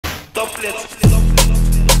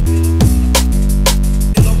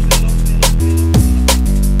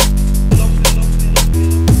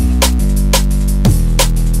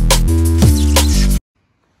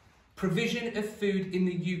Provision of food in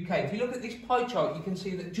the UK. If you look at this pie chart, you can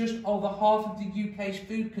see that just over half of the UK's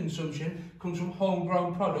food consumption comes from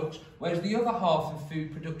homegrown products, whereas the other half of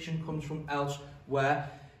food production comes from elsewhere.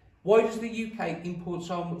 Why does the UK import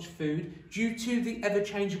so much food? Due to the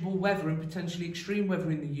ever-changeable weather and potentially extreme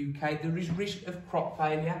weather in the UK, there is risk of crop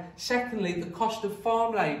failure. Secondly, the cost of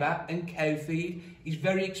farm labour and cow feed is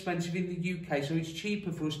very expensive in the UK, so it's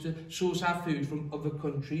cheaper for us to source our food from other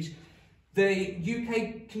countries. The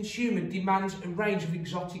UK consumer demands a range of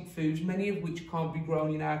exotic foods, many of which can't be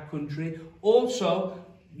grown in our country. Also,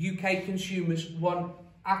 UK consumers want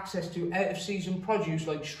access to out-of-season produce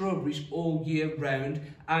like strawberries all year round,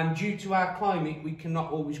 and due to our climate, we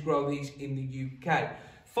cannot always grow these in the UK.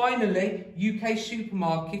 Finally, UK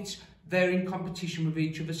supermarkets, they're in competition with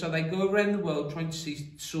each other, so they go around the world trying to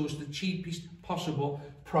source the cheapest possible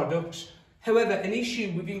products. However, an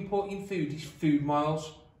issue with importing food is food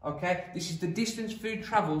miles. Okay, this is the distance food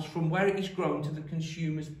travels from where it is grown to the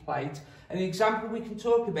consumer's plate. An example we can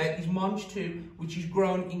talk about is Monge 2, which is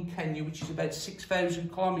grown in Kenya, which is about 6,000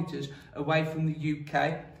 kilometres away from the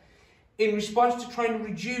UK. In response to trying to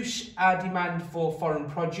reduce our demand for foreign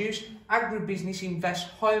produce, agribusiness invests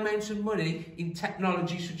high amounts of money in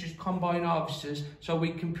technology such as combine harvesters so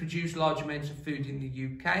we can produce large amounts of food in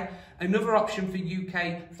the UK. Another option for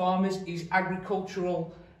UK farmers is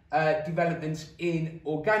agricultural developments in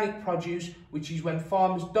organic produce, which is when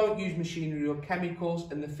farmers don't use machinery or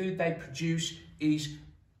chemicals and the food they produce is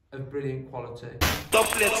of brilliant quality.